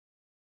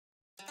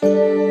Okay,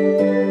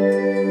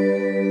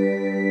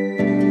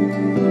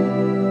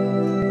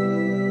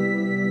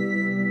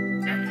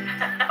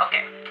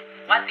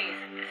 what is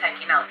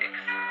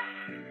PsycheNautics?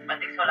 What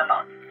it's all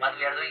about? What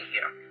we are doing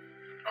here?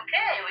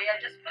 Okay, we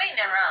are just playing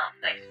around,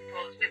 I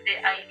suppose, with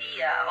the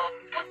idea of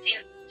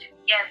putting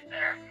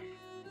together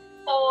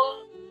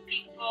all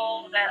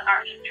people that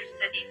are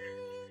interested in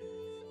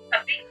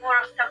a bit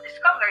more of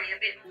self-discovery, a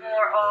bit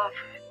more of,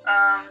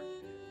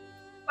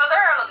 well,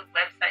 there are a lot of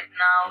websites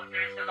now.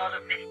 There is a lot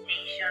of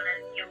meditation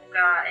and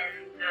yoga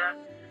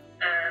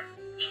and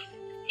East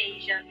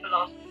Asian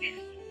philosophies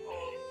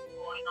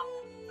going on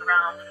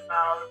around and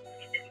about.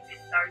 Even if we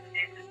started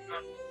it, it's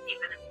not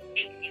even a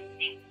big new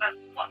thing, but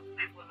what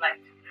we would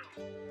like to do,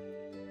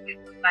 we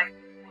would like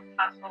to put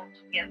us all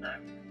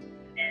together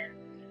and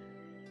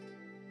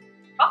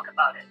talk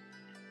about it,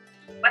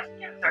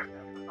 question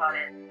ourselves about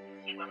it,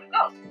 see where we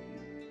go.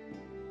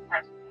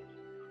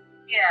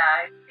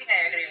 Yeah, I think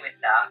I agree with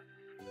that.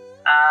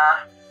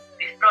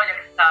 This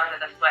project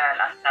started as well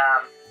as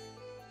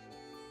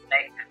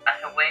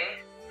a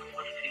way to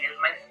fulfill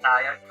my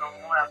desire to know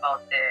more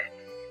about the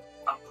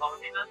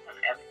unconscious and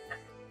everything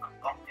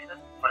unconscious,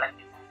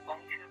 collective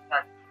unconscious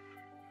that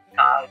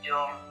Carl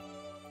Jung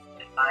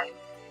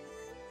defines.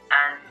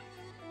 And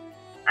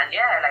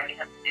yeah, like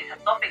it's a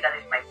topic that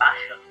is my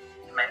passion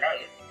in my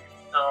life.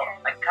 So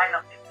I kind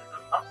of need to do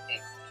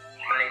something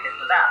related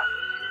to that.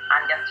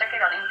 And just check it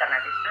on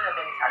internet. It's true that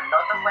there is a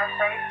lot of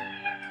websites,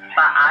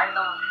 but I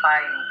don't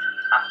find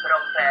a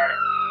proper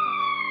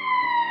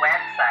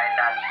website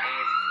that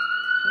is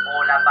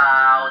all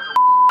about tu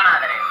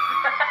madre.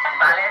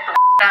 ¿Vale? Tu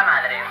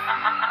madre.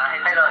 Así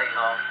te lo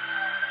digo.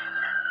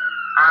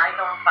 I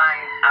don't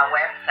find a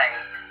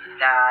website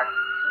that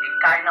it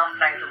kind of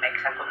tries to make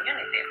a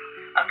community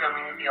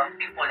of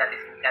people that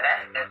is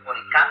interested or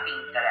it can be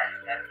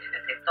interested in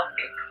the same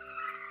topic.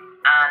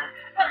 And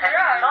well, there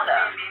are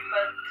maybe,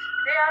 but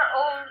they are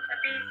all a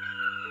bit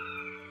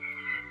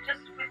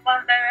just with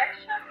one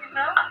direction, you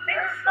know?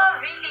 It's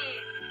not really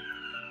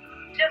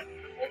just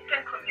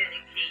open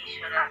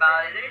communication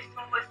about it. There is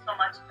always so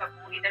much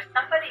taboo. Either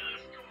somebody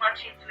is too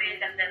much into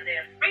it and then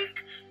they're a freak,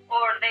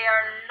 or they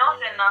are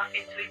not enough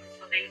into it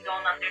so they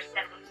don't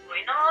understand what's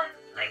going on.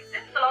 Like,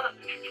 there's a lot of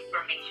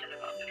misinformation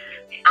about it.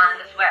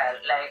 And as well,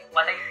 like,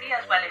 what I see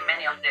as well in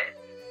many of the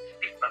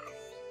people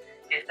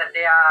is that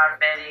they are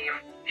very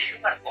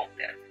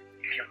sugar-coated,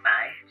 if you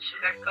mind.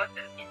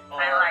 Sugar-coated,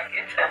 I like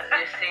it.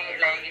 You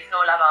see, like, it's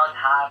all about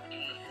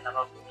happy, it's all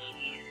about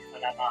peace, it's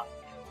all about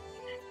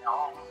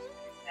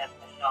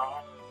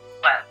love.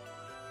 Well,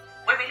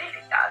 we believe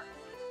in that.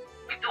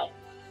 We do.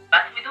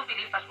 But we do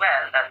believe as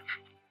well that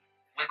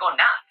we go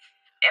nuts.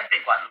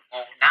 Everyone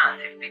goes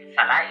nuts if it's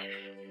alive.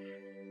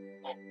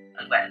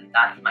 As well,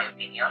 that's my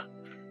opinion.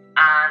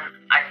 And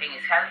I think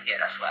it's healthier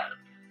as well.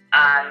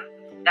 And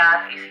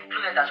that is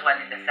included as well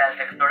in the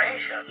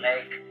self-exploration.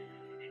 Like,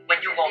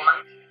 when you go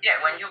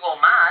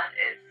mad,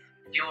 it's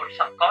your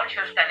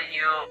subconscious telling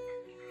you,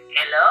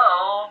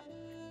 hello,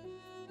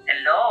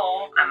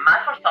 I'm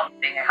mad for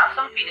something, I have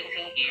some feelings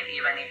in here,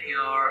 even if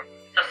your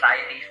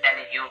society is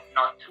telling you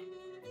not to.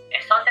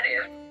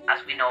 Esoteric,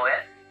 as we know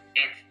it,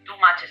 it's too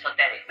much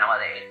esoteric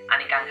nowadays, and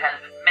it can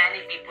help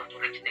many people to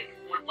reach their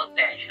full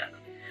potential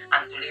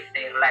and to live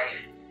their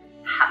life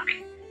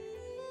happy.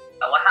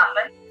 But what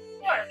happened?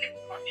 Or at least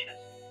conscious.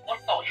 Or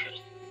conscious.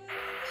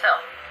 So,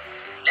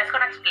 let's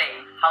gonna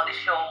explain how the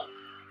show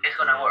is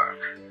gonna work.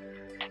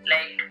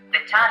 Like, the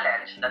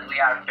challenge that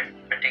we are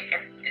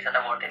partaking, is that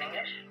a word in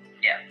English?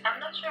 Yeah. I'm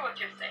not sure what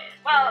you're saying.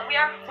 Well, we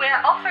are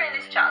offering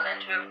this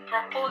challenge. We're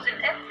proposing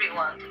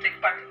everyone to take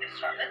part in this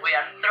challenge. We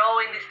are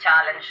throwing this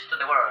challenge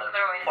to the world,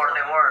 for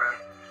the world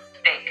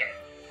to take it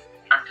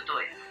and to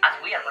do it, as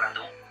we are gonna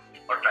do,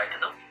 or try to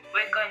do.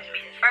 We're going to be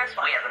the first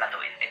one. We are gonna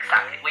do it,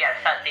 exactly. We are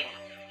starting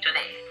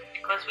today.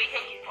 Because we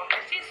hate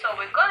hypocrisy, so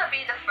we're gonna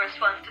be the first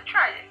ones to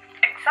try it.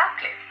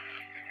 Exactly.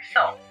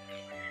 So,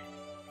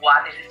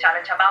 what is this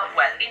challenge about?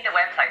 Well, in the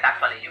website,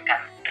 actually, you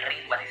can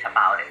read what it's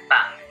about it,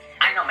 but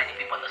I know many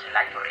people doesn't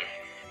like to read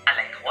and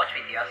like to watch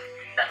videos.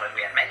 That's why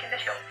we are making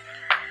the show.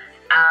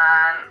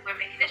 And we're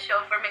making the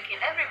show for making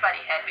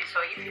everybody happy.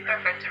 So if you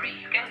prefer to read,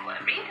 you can go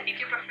and read. And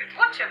if you prefer to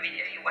watch a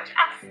video, you watch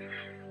us.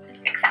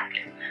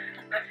 Exactly.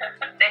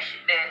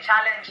 The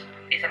challenge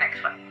is the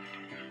next one.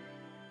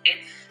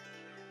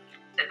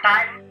 The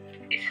time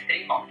is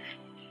 3 months.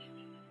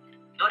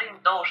 During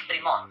those 3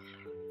 months,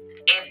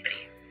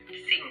 every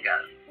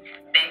single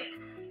day,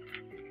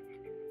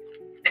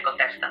 the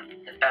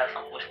contestant, the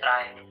person who is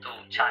trying to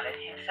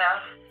challenge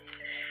himself,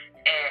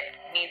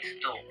 needs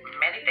to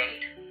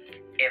meditate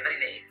every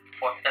day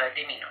for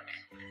 30 minutes.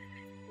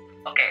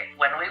 Okay,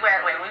 when we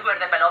were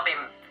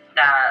developing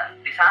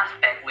this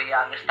aspect, we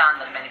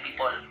understand that many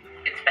people,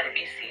 it's very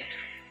busy,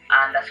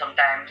 and that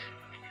sometimes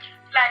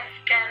life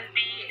can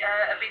be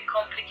a bit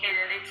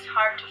complicated. It's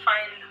hard to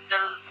find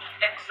the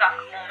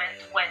exact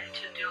moment when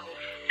to do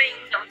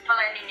things and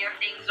planning your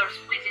things or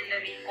squeezing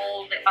them in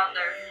all the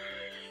other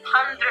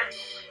hundreds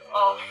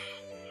of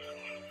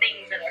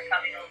things that are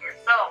coming over.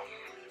 So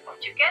what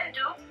you can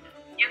do,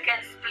 you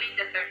can split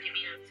the 30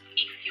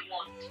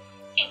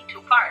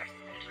 parts,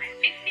 between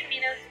 15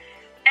 minutes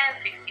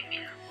and 60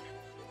 minutes.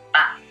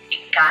 But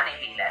it can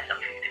be less than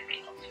 15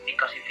 minutes,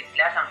 because if it's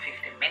less than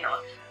 15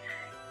 minutes,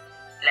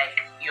 like,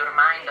 your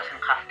mind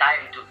doesn't have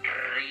time to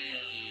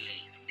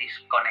really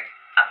disconnect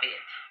a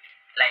bit.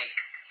 Like,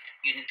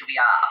 you need to be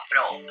a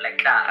pro like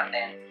that and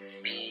then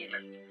be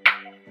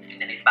in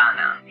the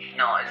nirvana.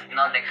 No, it's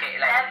not the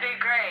case. Like, That'd be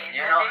great.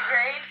 You That'd know, be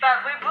great,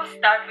 but we will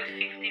start with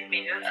 15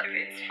 minutes if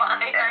it's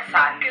fine. Exactly.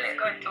 I think it's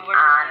going to work.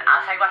 And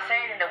as I was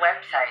saying in the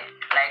website,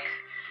 like,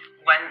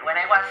 when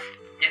I was,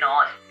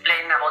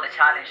 explaining about the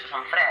challenge to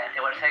some friends,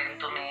 they were saying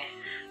to me,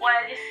 well,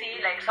 you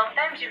see, like,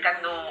 sometimes you can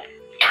do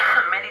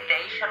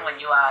meditation when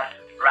you are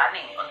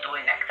running or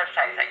doing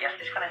exercise. I just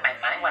disconnect my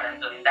mind when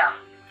I'm doing that.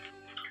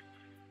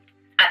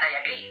 And I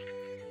agree,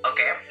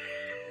 okay?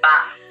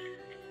 But,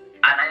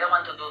 and I don't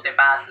want to do the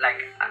bad,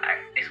 like,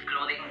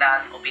 excluding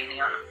that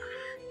opinion.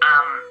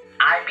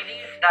 I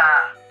believe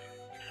that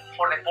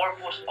for the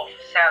purpose of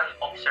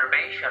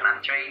self-observation and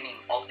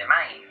training of the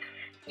mind,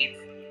 it's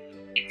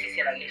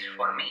easier, at least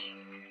for me,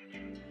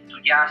 to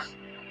just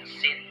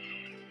sit,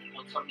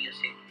 put some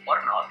music or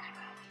not,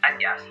 and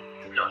just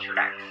close your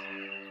eyes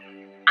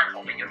and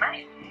open your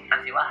mind and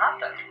see what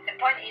happens. The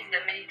point is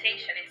that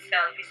meditation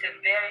itself is a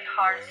very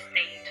hard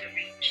state to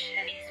reach,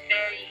 and it's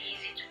very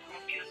easy to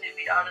confuse it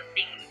with other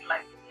things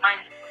like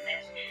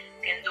mindfulness.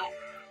 You can do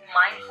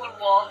mindful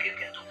walk, you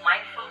can do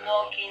mindful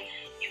walking,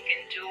 you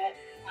can do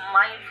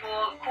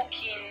mindful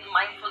cooking,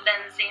 mindful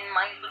dancing,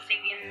 mindful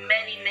singing,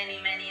 many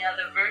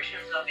other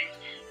versions of it.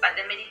 But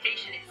the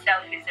meditation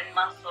itself is a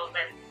muscle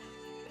that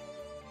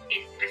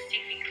is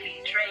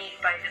specifically trained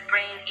by the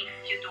brain if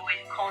you do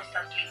it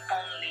constantly,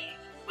 only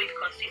with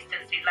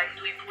consistency, like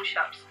doing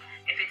push-ups.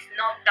 If it's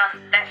not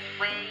done that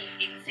way,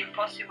 it's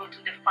impossible to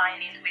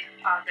define it with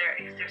other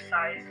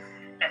exercises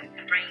that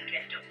the brain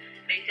can do.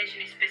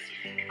 Meditation is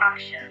specific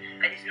action,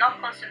 but it's not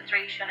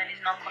concentration, and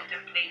it's not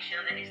contemplation,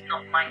 and it's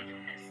not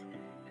mindfulness.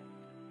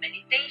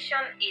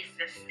 Meditation is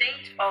the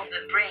state of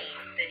the brain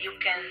that you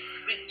can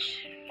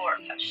reach or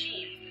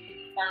achieve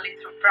only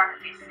through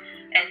practice,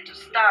 and to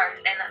start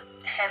and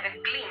have a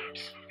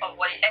glimpse of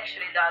what it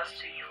actually does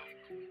to you.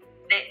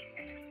 The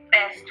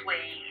best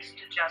way is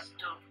to just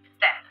do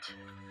that,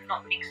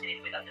 not mixing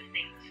it with other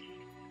things.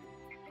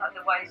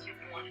 Otherwise, you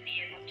won't be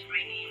able to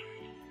really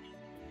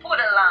put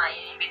a line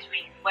in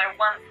between where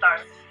one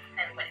starts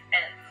and when it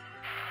ends.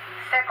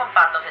 Second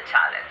part of the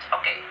challenge.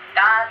 Okay,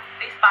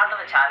 this part of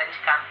the challenge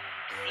can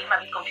seem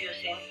a bit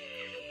confusing,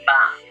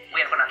 but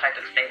we are going to try to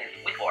explain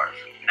it with words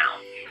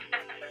now.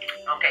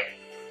 Okay,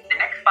 the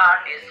next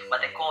part is what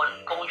they call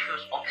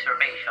conscious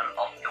observation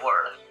of the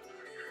world.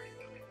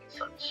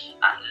 Such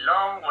a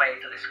long way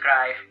to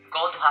describe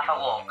go to have a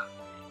walk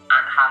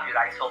and have your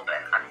eyes open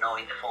and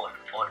not in the phone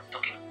for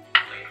talking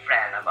to your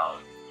friend about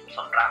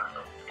some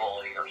random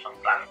boy or some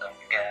random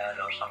girl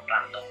or some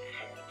random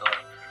food or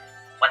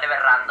whatever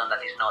random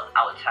that is not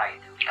outside.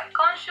 A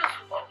conscious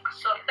walk,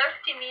 so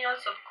 30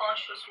 minutes of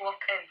conscious walk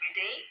every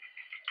day.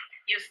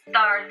 You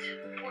start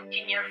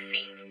putting your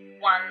feet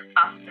one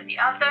after the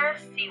other,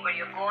 see where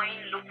you're going,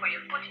 look where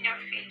you're putting your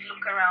feet,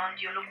 look around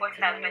you, look what's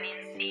happening,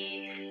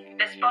 see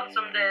the spots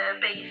on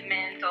the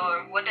pavement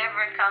or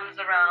whatever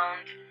comes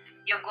around.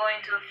 You're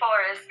going to the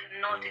forest,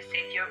 notice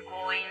it. You're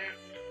going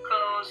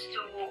close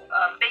to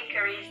a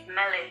bakery,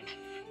 smell it.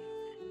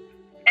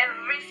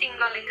 Every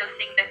single little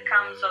thing that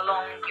comes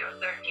along your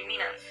 30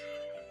 minutes,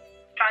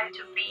 try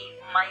to be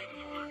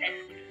mindful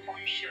and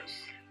conscious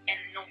and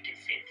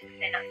notice it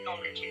and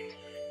acknowledge it.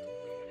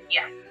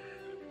 Yeah.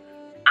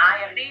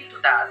 I agree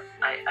to that.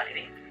 I have to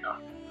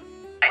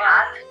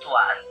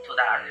add to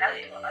that.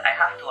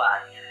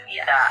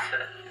 Yes.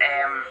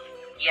 That,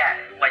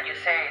 what you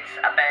say is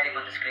a very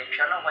good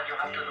description of what you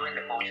have to do in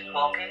the conscious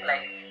walking,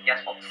 like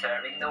just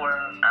observing the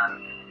world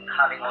and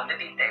having all the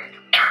details.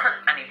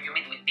 And if you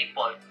meet with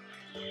people,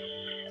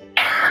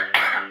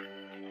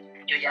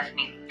 you just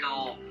need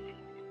to,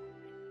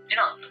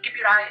 to keep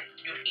your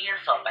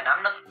ears open.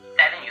 I'm not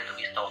telling you to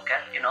be stalker,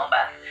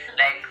 but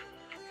like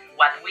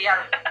what we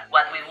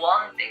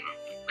wanting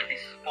with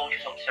this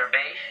conscious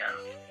observation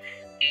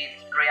is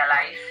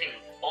realizing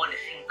all the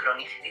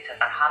synchronicities that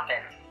are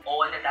happening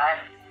all the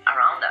time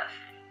around us.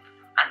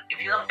 And if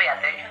you don't pay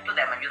attention to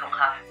them and you don't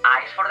have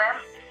eyes for them,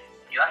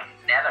 you are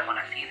never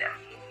gonna see them.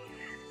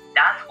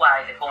 That's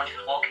why the conscious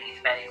walking is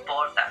very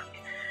important.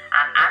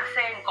 And I'm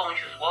saying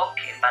conscious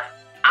walking, but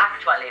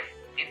actually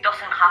it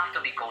doesn't have to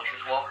be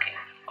conscious walking,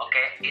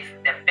 okay? It's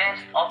the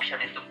best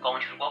option is to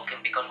conscious walking,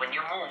 because when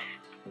you move,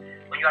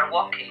 when you are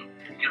walking,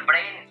 your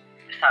brain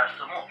starts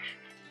to move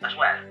as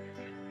well.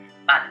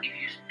 But if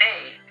you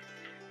stay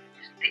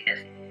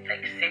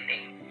like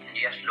sitting and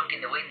you just look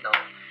in the window,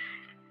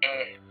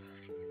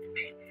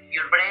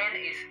 your brain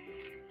is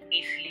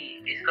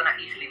gonna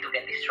easily to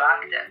get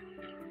distracted.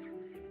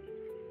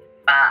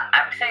 But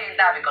I'm saying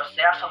that because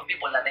there are some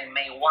people that they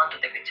may want to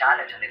take the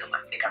challenge and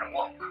they cannot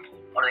walk,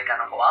 or they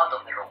cannot go out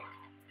of the room,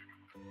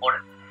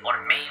 or or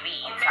maybe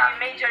Or it's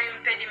maybe major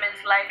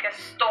impediments like a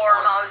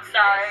storm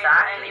outside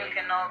and you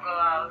cannot go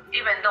out.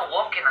 Even though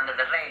walking under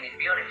the rain is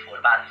beautiful,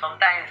 but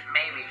sometimes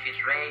maybe if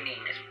it's raining,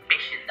 it's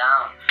pissing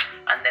down,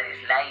 and there is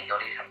light or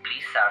it's a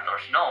blizzard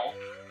or snow,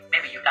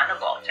 maybe you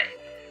cannot go outside.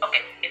 Okay,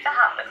 if that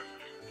happens,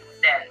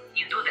 then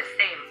you do the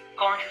same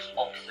conscious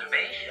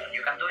observation.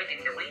 You can do it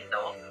in the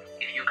window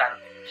if you can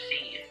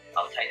see it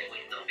outside the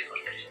window because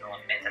there is no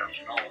meter of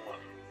snow or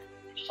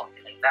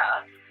something like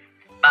that.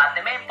 But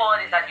the main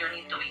point is that you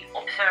need to be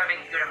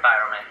observing your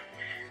environment.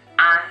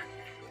 And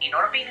in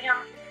our opinion,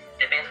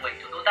 the best way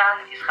to do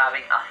that is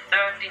having a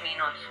 30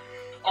 minutes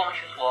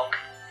conscious walk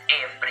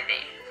every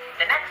day.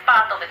 The next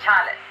part of the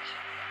challenge,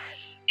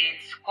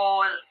 it's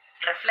called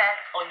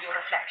reflect on your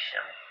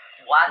reflection.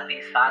 What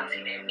this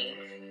fancy name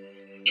means?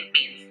 It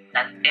means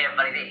that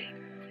every day,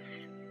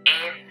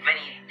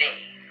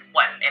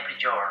 well, every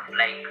journey,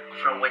 like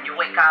from when you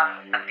wake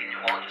up until you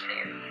go to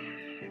sleep,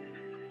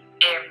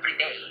 every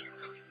day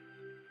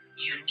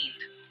you need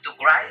to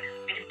write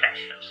your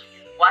impressions.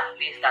 What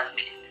does that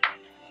mean?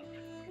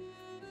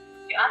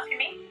 You asking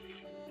me?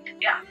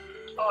 Yeah.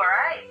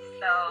 Alright,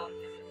 so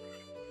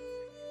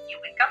you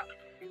wake up,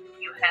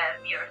 you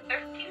have your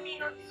 30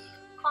 minutes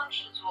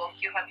conscious walk,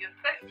 you have your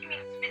 30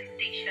 minutes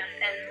meditation,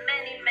 and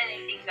many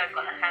things are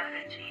gonna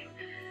happen to you.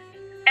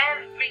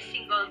 Every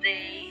single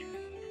day,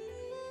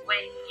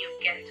 when you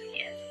get to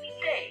the end of the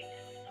day,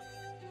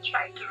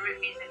 try to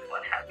revisit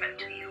what happened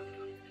to you.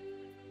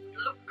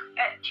 Look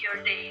at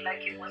your day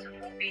like it was a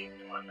movie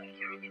or like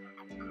you're reading a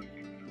book.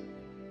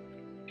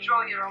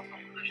 Draw your own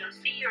conclusions.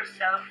 See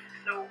yourself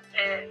through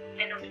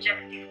an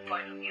objective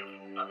point of view,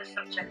 not a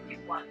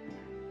subjective one.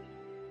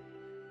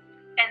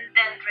 And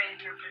then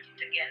reinterpret it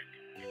again.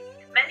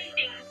 Many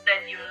things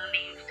that you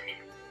lived in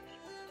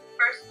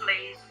first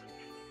place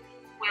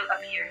will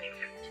appear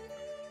different.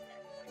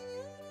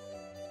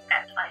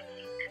 That I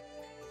think.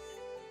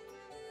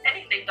 And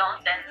if they don't,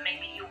 then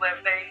maybe you were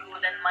very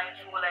good and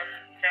mindful and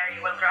very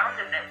well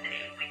grounded that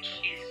day, which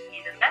is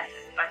even better,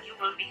 but you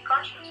will be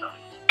conscious of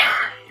it.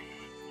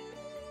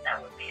 That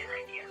would be an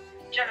idea.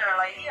 General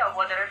idea of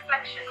what a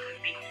reflection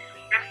could be.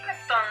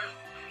 Reflect on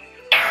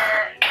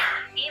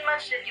the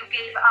image that you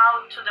gave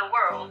out to the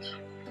world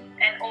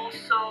and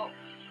also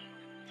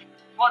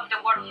what the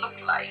world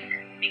looked like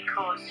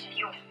because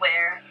you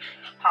were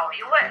how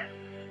you were.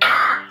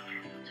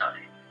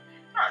 Sorry.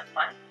 No, it's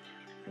fine.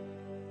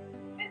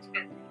 It's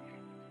good.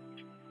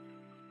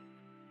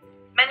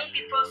 Many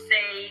people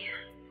say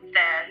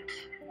that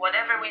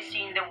whatever we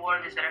see in the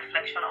world is a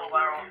reflection of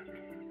our own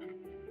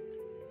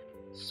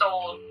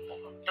soul,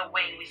 the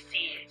way we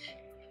see it,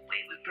 the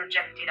way we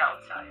project it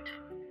outside.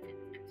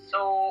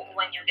 So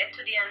when you get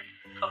to the end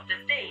of the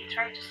day,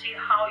 try to see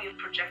how you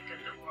projected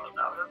the world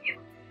out of you.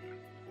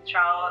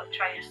 Try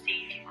to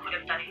see if you could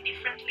have done it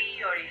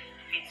differently, or if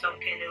it's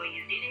okay the way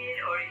you did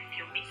it, or if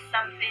you missed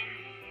something.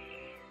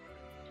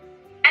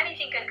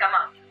 Anything can come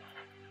up.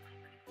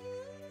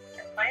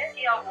 That's my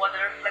idea of what a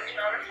reflection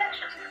or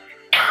reflections could be.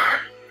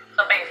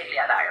 So basically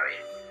a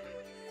diary.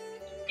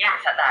 Yeah,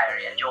 it's a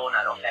diary, a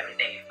journal of every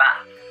day.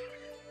 But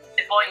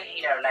the point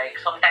here, like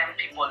sometimes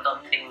people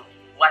don't think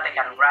what they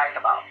can write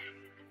about.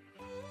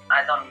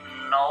 I don't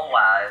know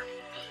why.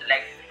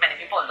 Like many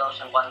people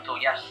doesn't want to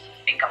just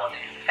think about the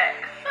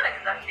effects. It's not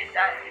exactly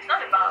that. It's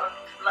not about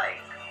like,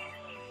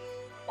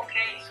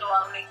 okay, so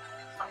I'll make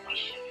some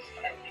wishes.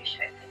 I wish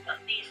I had done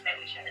this. I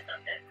wish I had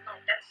done that. No,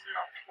 that's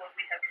not what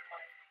we have in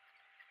mind.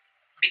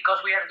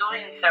 Because we are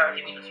doing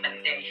 30 minutes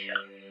meditation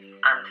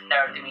and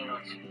 30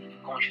 minutes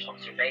conscious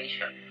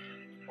observation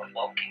for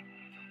walking.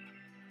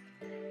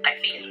 I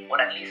feel,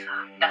 or at least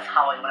that's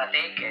how I'm gonna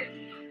take it,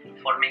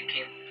 for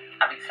making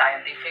a bit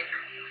scientific,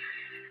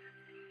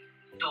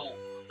 to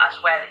as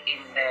well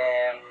in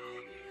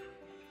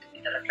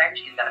the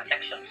reflections, the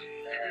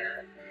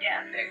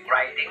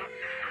writing.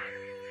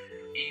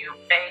 You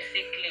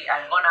basically,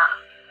 I'm gonna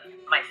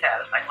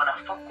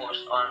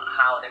focus on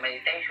how the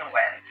meditation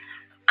went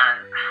and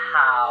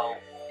how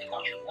the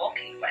conscious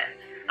walking went,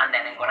 and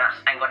then I'm gonna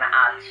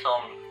add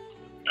some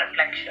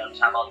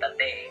reflections about the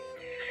day.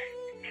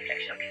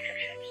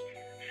 Reflections.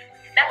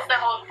 That's the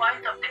whole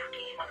point of the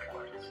game, of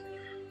course.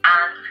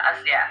 And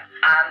as We're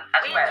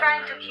well.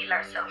 trying to kill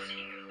ourselves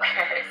here, but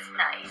it's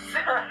nice.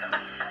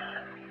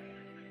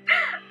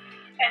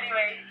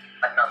 Anyway.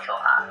 But not so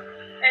hard.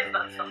 It's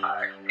not so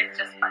hard. It's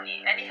just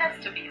funny. And it has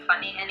to be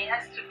funny and it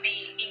has to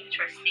be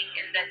interesting,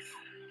 and that's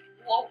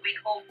what we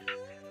hope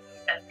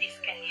that this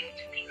can give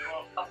to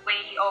people. A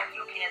way of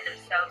looking at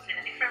themselves in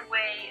a different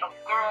way, of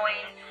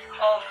growing,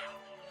 of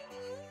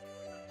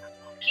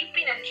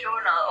keeping a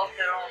journal of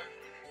their own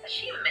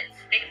achievements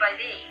day by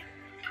day.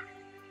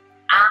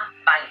 And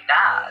by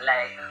that,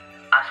 like,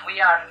 as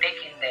we are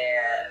taking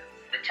the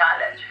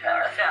challenge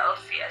Ourselves,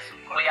 yes, of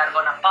course. we are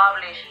gonna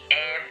publish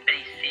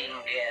every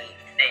single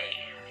day.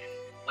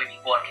 We've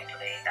been working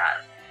today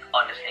that,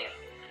 honestly,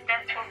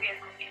 That's what we are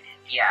committed.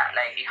 yeah,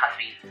 like it has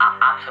been an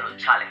absolute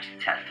challenge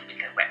itself to build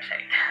a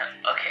website.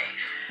 Okay,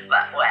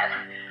 but well,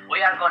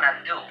 we are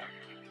gonna do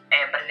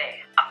every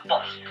day a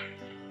post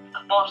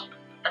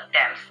that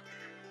tells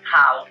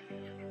how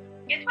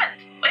it went.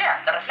 well,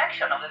 yeah, the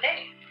reflection of the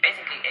day.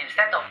 Basically,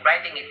 instead of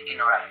writing it in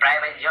our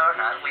private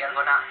journal, we are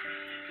gonna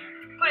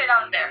Put it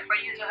out there for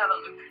you to have a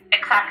look.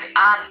 exactly.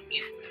 And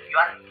if you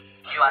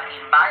are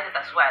invited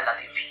as well, that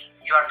if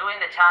you are doing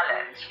the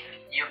challenge,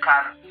 you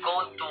can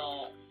go to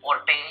our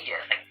pages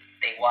like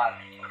day 1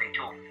 or day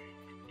 2,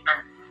 and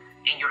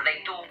in your day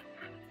 2,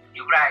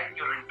 you write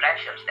your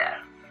impressions there.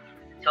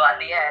 So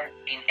at the end,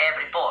 in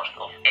every post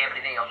of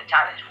every day of the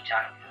challenge, which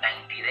are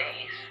 90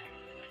 days,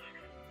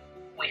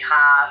 we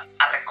have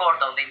a record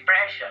of the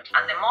impressions.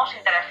 And the most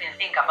interesting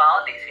thing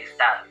about this is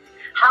that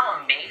how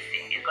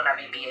amazing it's gonna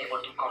be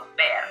able to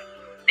compare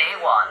day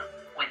 1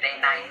 with day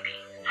 90.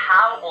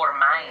 How our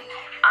minds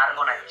are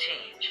gonna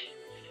change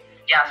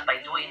just by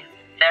doing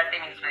 30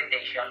 minutes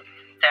meditation,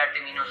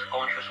 30 minutes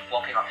conscious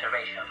walking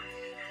observation,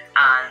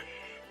 and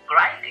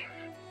writing.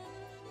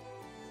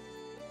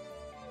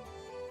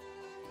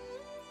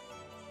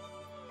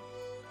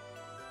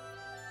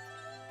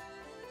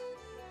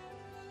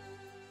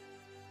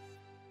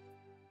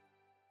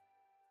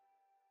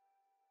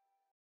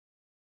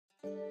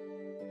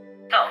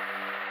 So,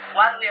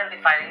 what we are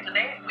defining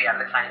today, we are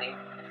defining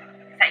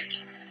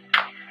Psyche.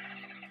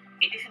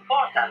 It is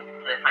important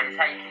to define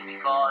Psyche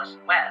because,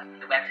 well,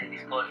 the website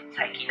is called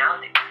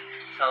PsycheNautics,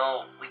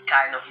 so we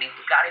kind of need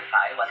to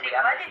clarify what we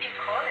are. Why did you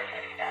call it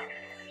like that?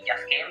 It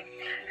just came.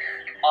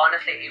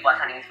 Honestly, it was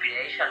an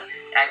inspiration.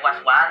 I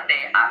was one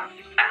day, I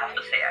have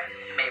to say,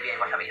 maybe I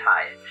was a bit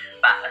high,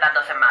 but that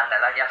doesn't matter.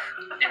 I just,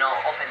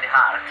 opened the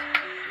heart.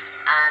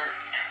 And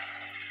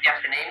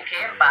just the name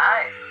came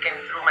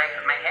through my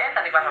head,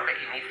 and it was okay,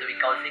 it needs to be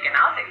called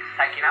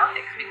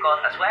PsycheNautics, because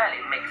as well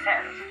it makes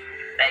sense.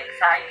 Like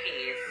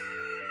Psyche is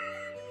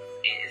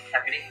a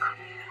Greek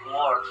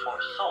word for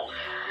soul.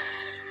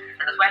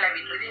 And as well I've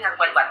been reading as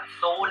well what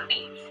soul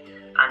means.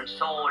 And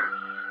soul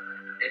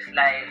is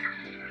like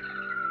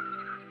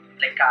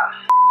a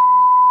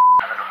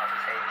I don't know how to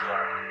say it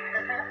or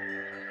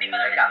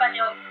like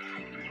un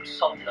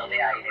soplo de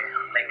aire,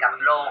 like a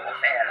blow of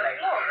air, like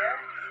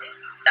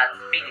that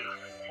spirit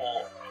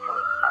for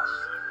as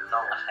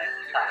long as I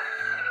understand.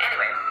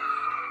 Anyway,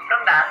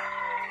 from that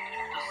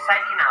to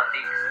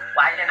PsycheNautics,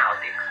 why the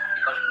nautics?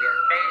 Because we are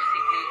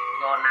basically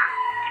gonna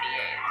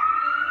create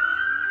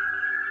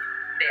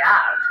the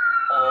art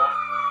of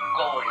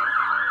going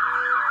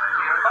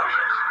to your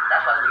conscious.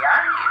 That's what we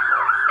are here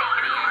for.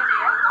 Create the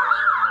art.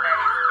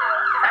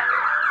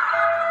 Exactly.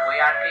 We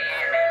are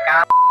creating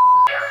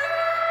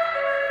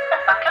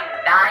fucking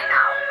die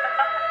now.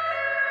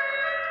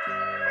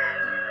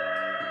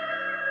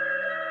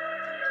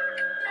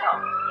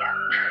 Yeah.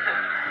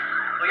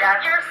 We are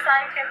Your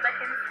psyche is like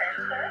in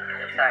center.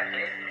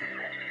 exactly.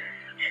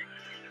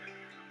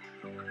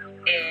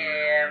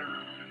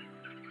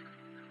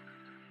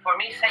 For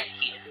me,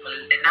 Psyche, well,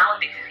 the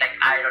nautics is like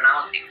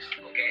aeronautics,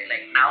 okay?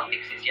 Like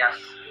nautics is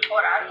just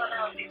Or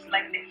argonautics,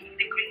 like the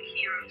Greek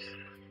heroes.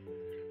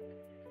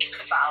 It's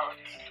about,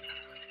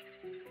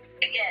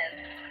 again,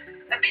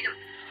 a bit of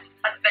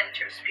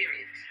adventure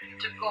spirit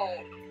to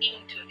go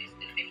into these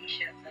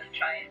definitions and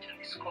try to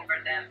discover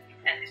them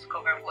and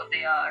discover what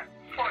they are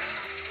for you.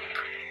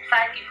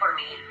 Psyche for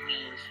me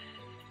means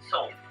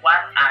soul. What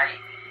I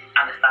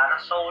understand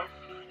as soul.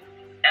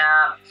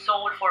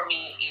 Soul for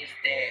me is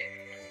the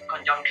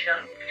conjunction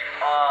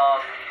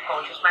of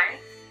conscious mind,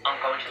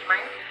 unconscious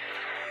mind,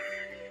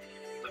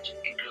 which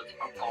includes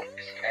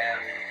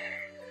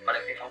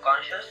collective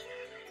unconscious.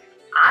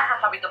 I have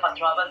a bit of a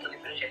trouble to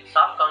differentiate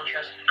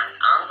subconscious and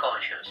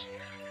unconscious,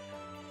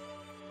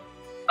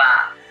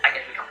 but I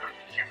guess we can put it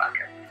in the same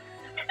bucket.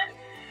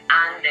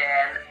 And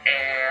then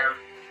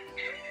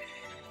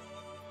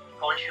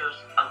conscious,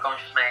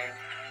 unconscious mind,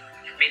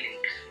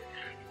 feelings,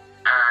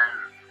 and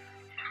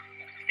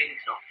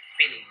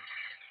feeling,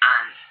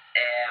 and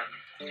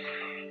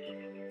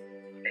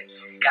like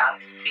gut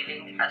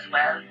feeling as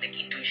well, like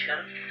intuition.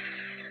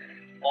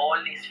 All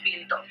this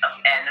field of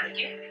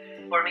energy,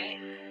 for me,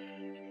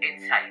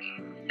 it's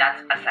Psyche.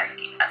 That's a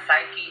Psyche. A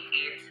Psyche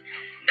is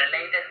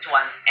related to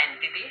an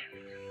entity,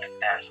 a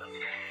person,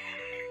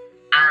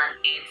 and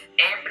it's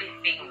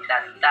everything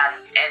that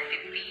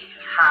entity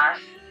has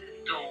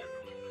to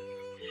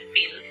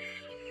feel,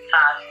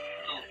 has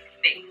to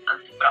think, and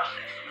to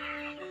process.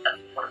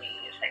 That for me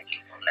is Psyche.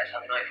 Unless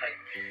I don't know if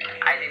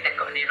I did the,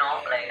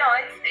 like. No,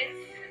 it's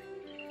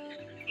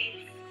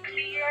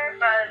clear,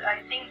 but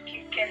I think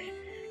it can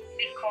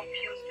be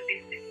confused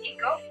with the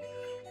ego,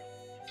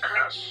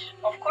 which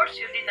of course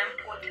you didn't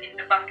put in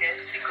the bucket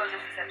because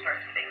it's a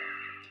separate thing.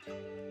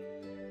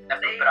 That's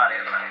probably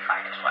gonna be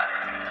fine as well.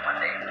 One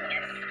day.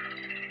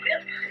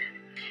 Yes, it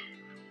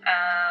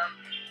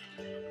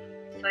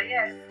will. So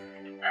yes,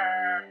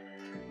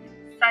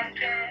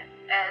 Psyche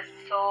as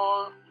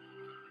soul.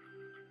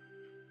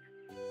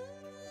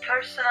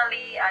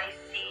 Personally, I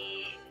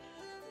see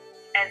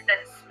as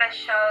that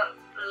special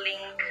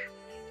link.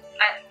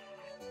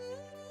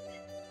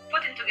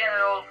 Putting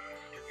together all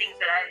the things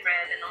that I've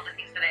read and all the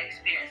things that I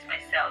experienced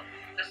myself,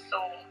 the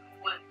soul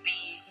would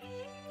be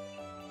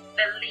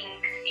the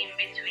link in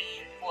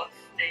between what's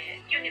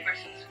the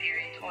universal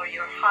spirit or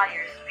your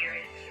higher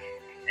spirit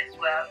as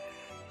well,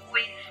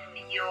 with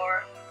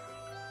your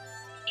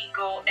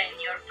ego and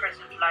your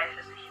present life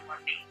as a human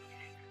being.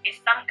 It's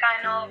some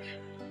kind of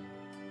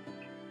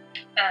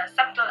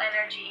subtle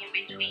energy in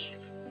between,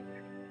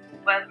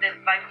 where the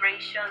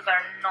vibrations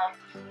are not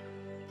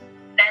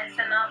dense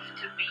enough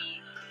to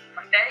be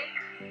materic,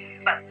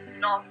 but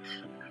not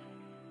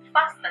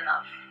fast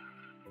enough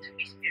to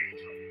be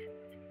spiritual.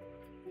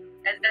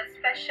 There's that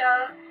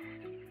special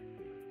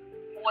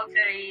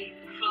watery,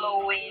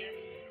 flowing,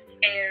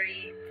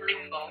 airy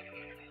limbo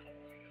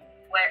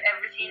where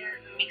everything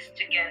mixed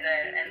together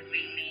and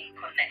really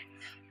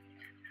connects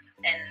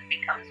and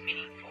becomes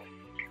meaningful.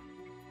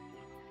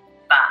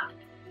 But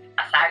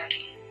a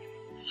psyche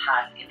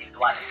has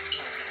individuality.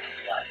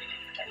 That's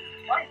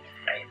the point,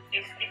 right?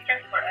 It's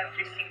different for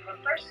every single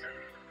person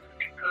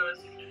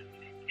because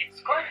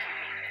it's going to be.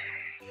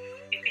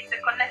 If it's a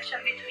connection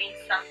between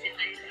something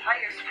that is a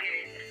higher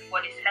spirit and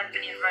what is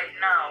happening right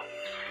now,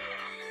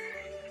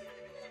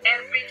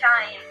 every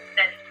time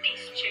that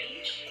this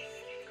change,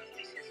 because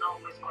this is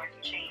always going to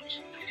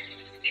change,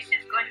 this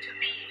is going to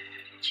be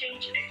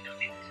changed a little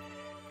bit.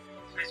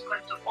 So it's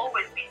going to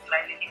always be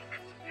slightly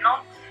different.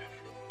 Not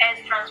as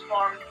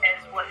transformed as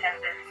what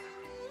happens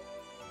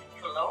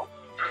below,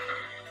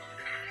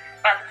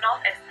 but not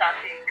as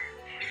static,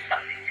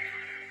 as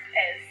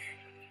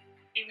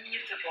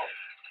immutable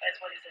as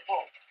what is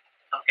above.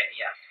 Okay,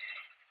 yeah.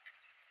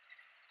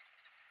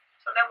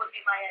 So that would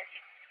be my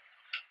idea.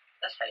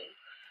 That's right.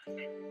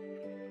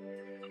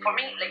 For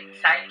me, like,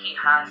 psyche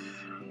has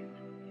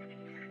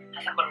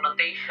a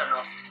connotation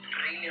of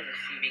really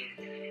receiving.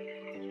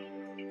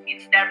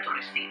 It's there to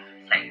receive.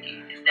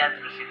 Psyche is there to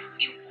receive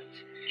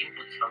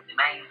inputs from the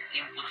mind,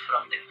 inputs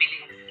from the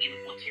feelings,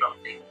 inputs from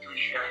the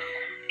intuition.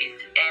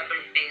 It's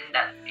everything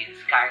that is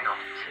kind of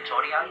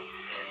sensorial.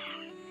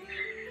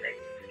 Like,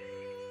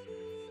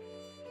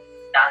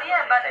 But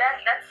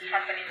that's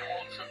happening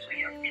also to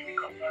your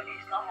physical body.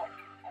 It's not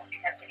only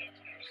happening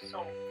to your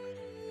soul.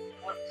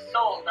 What the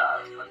soul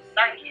does, what the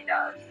psyche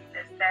does,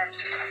 is that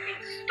it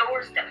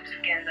stores them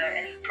together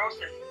and it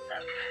processes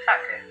them,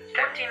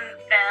 putting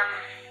them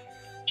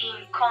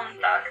in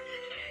contact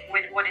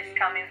with what is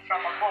coming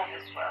from above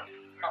as well,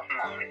 not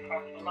only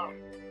from below.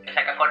 It's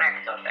like a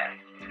connector there.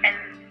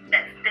 And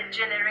that's the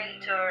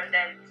generator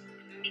that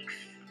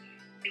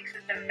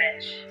mixes and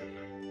match,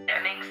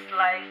 that makes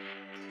life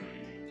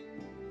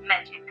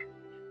magic.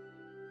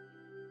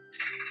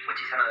 Which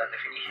is another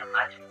definition,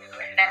 magic, by the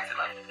way. That's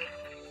going to be.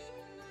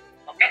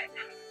 Okay.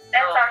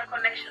 That's our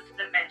connection to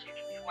the magic,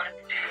 if you want to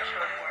put it in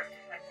short words,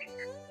 I think.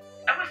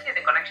 I would say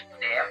the connection to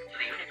the earth, to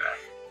the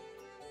universe,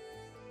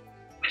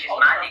 which is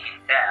Also, magic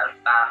itself,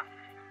 but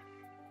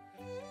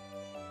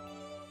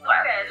well,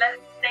 okay,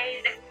 let's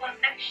say the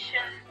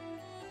connection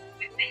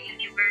with the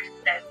universe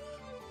that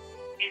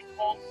is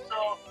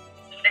also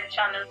the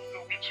channel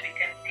through which we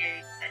can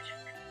create magic.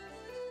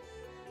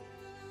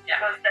 yeah,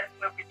 Because that's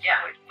where we do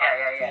it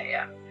from.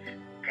 yeah.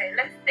 Okay,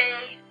 let's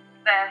say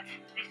that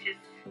this is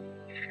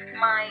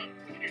my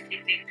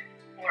specific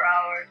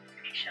 4-hour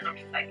definition of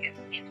psyche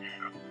in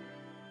general.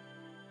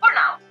 For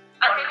now.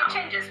 Until it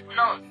changes, who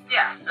knows?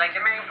 Yeah, like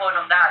the main point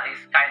of that is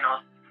kind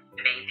of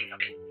debating a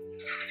bit.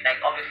 Like,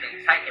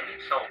 obviously, psyche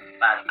means soul,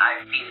 but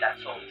I feel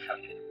that soul is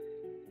something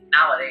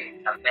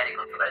nowadays a very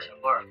controversial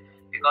word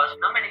because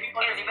not many people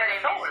It's believe very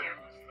in soul.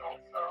 misused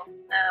also.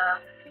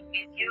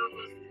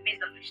 Misused,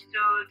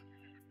 misunderstood.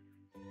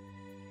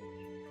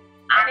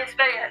 And it's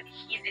very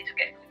easy to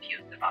get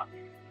confused about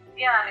it.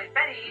 Yeah, and it's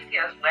very easy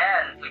as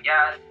well to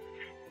just,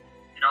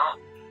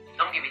 don't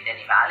give it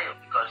any value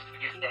because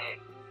you say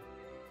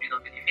you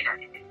don't believe in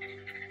anything.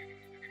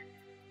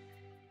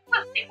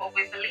 We'll see what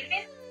we believe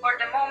in. For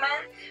the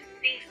moment,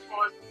 this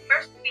was the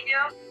first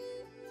video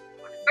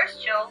for the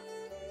first show,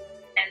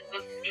 and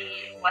we'll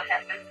see what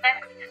happens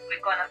next.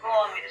 We're gonna go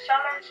on with the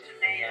challenge.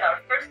 Today is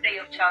our first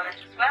day of challenge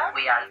as well.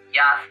 We are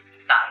just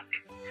starting.